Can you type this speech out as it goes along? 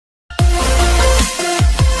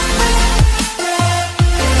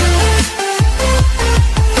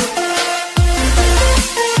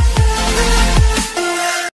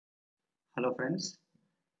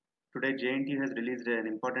Today, JNTUH has released an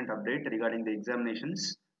important update regarding the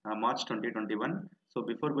examinations March 2021. So,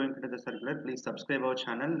 before going into the circular, please subscribe our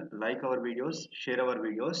channel, like our videos, share our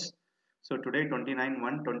videos. So, today,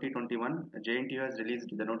 29/1/2021, JNTUH has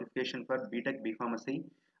released the notification for B.Tech B.Pharmacy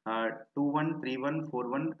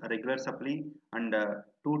 213141 regular supply and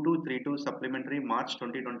 2232 supplementary March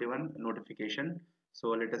 2021 notification.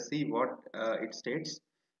 So, let us see what it states.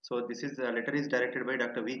 So, this is the letter is directed by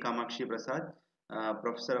Dr. V. Kamakshi Prasad,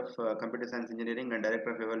 Professor of Computer Science Engineering and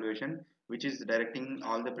Director of Evaluation, which is directing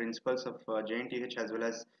all the principals of JNTUH as well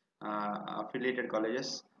as affiliated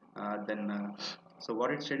colleges. So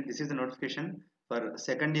what it said, this is the notification for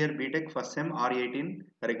second year B.Tech first sem R18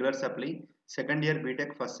 regular supply, second year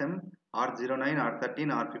B.Tech first sem R09,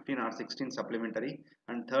 R13, R15, R16 supplementary,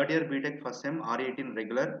 and third year B.Tech first sem R18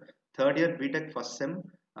 regular, third year B.Tech first sem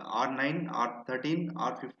R9, R13,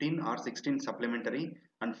 R15, R16 supplementary,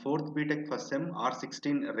 and fourth B.Tech first sem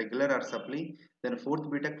R16 regular or supply, then fourth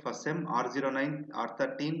B.Tech first sem R09,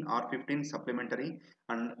 R13, R15 supplementary,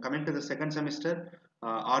 and coming to the second semester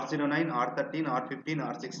R09, R13, R15,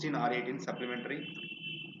 R16, R18 supplementary,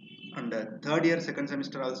 and third year second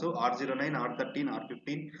semester also R09, R13,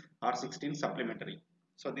 R15, R16 supplementary.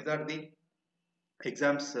 So these are the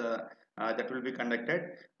exams that will be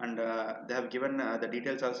conducted, and they have given the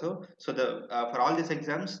details also. So the for all these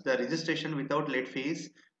exams, the registration without late fee is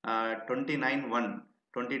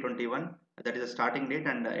 29/1/2021. That is the starting date,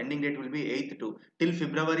 and ending date will be 8th to till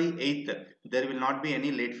February 8th. There will not be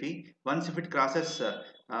any late fee. Once if it crosses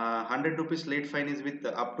 100 rupees late fine is with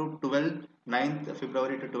up to 9th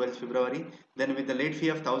February to 12th February. Then with the late fee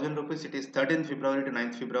of 1000 rupees, it is 13th February to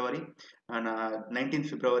 9th February and 19th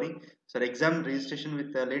February. So exam registration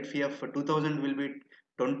with the late fee of 2000 will be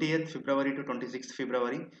 20th February to 26th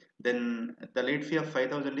February. Then the late fee of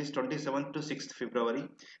 5000 is 27th to 6th February.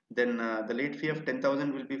 Then the late fee of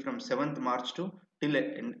 10,000 will be from 7th March to till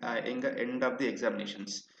end of the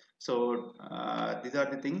examinations. So these are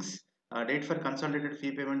the things. Date for consolidated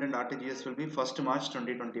fee payment and RTGS will be 1st March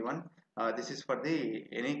 2021. This is for the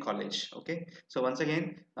any college. Okay. So once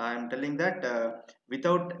again, I am telling that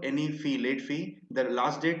without any fee, late fee, the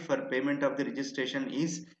last date for payment of the registration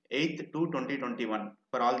is 8th to 2021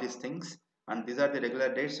 for all these things. And these are the regular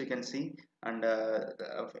dates you can see. And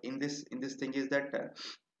in this thing is that.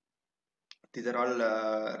 These are all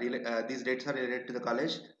these dates are related to the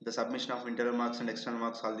college, the submission of internal marks and external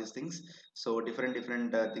marks, all these things. So different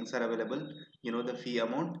things are available. You know the fee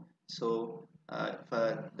amount. So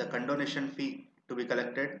for the condonation fee to be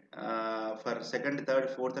collected for second, third,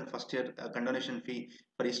 fourth, and first year, condonation fee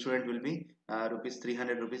for each student will be rupees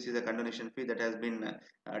 300 rupees is a condonation fee that has been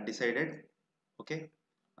decided. Okay.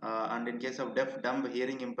 And in case of deaf, dumb,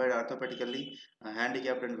 hearing impaired, orthopedically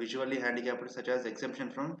handicapped, and visually handicapped, such as exemption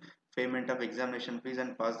from payment of examination fees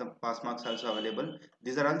and pass marks also available.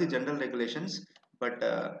 These are all the general regulations, but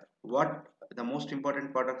what the most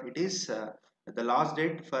important part of it is the last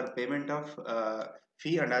date for payment of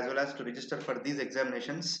fee and as well as to register for these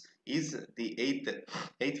examinations is the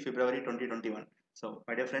 8th February 2021. So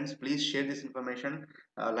my dear friends, please share this information,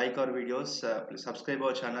 like our videos, please subscribe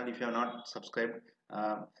our channel if you have not subscribed,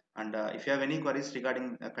 and if you have any queries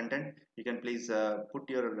regarding content, you can please put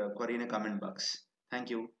your query in a comment box. Thank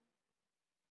you.